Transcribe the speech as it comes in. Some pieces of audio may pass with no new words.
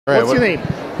All right, What's your name?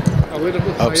 A little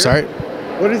bit higher. sorry.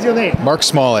 What is your name? Mark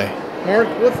Smalley, Mark,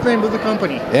 what's the name of the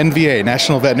company? NVA,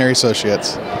 National Veterinary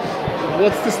Associates.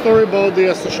 What's the story about the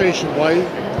association? Why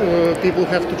people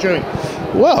have to join?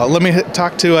 Well, let me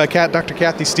talk to Dr.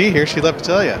 Kathy Stee here. She'd love to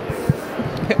tell you.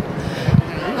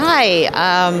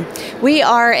 Hi, we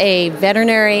are a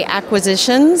veterinary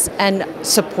acquisitions and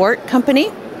support company.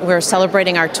 We're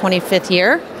celebrating our 25th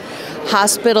year.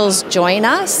 Hospitals join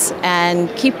us and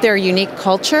keep their unique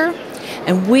culture,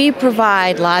 and we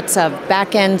provide lots of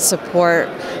back-end support,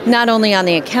 not only on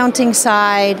the accounting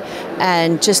side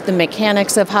and just the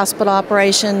mechanics of hospital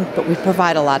operation, but we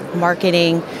provide a lot of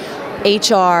marketing,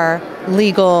 HR,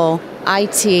 legal,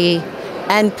 IT,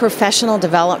 and professional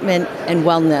development and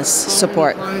wellness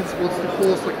support. What's the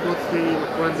cost? What's the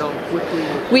rundown quickly?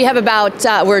 We have about,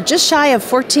 we're just shy of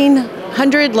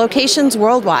 1,400 locations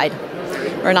worldwide.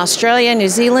 We're in Australia, New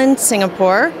Zealand,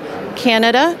 Singapore,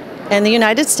 Canada, and the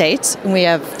United States. And we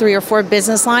have 3 or 4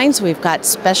 business lines. We've got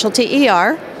specialty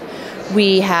ER.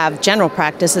 We have general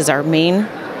practice as our main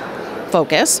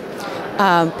focus,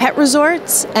 pet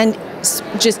resorts, and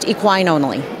just equine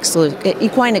only,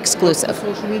 equine exclusive.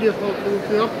 Social media, how to look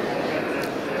it up?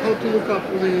 How to look up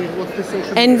what's the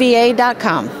social media?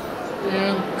 NVA.com.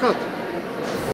 And cut.